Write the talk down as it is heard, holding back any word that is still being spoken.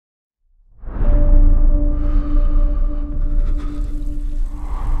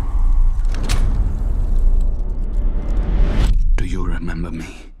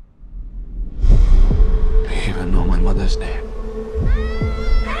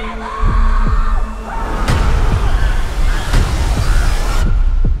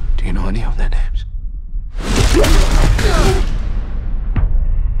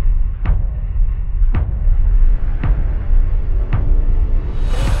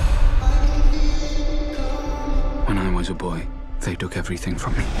was a boy, they took everything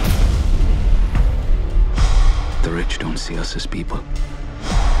from me. The rich don't see us as people.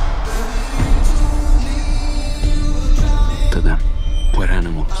 To them, we're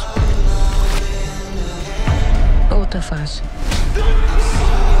animals. Both of us.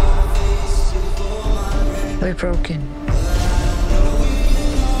 We're broken.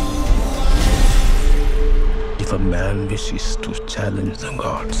 If a man wishes to challenge the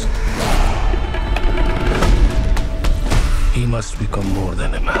gods, he must become more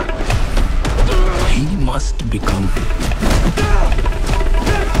than a man. He must become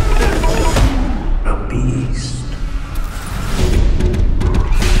a beast.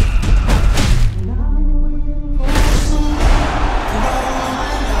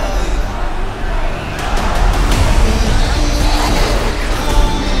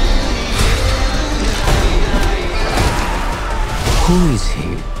 Who is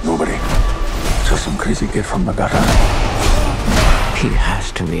he? Nobody. Just some crazy kid from the gutter. He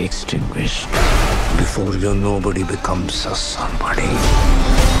has to be extinguished. Before your nobody becomes a somebody.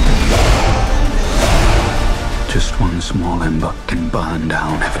 Just one small ember can burn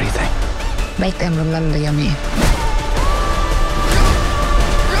down everything. Make them remember your name.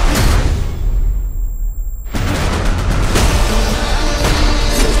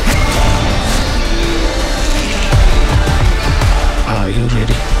 Are you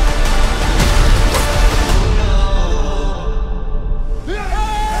ready?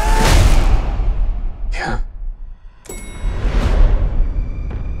 Yeah.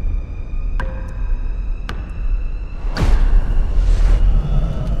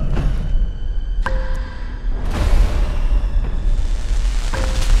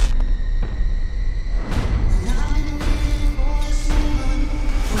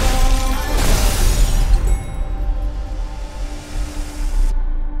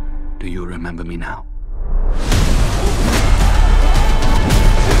 Do you remember me now?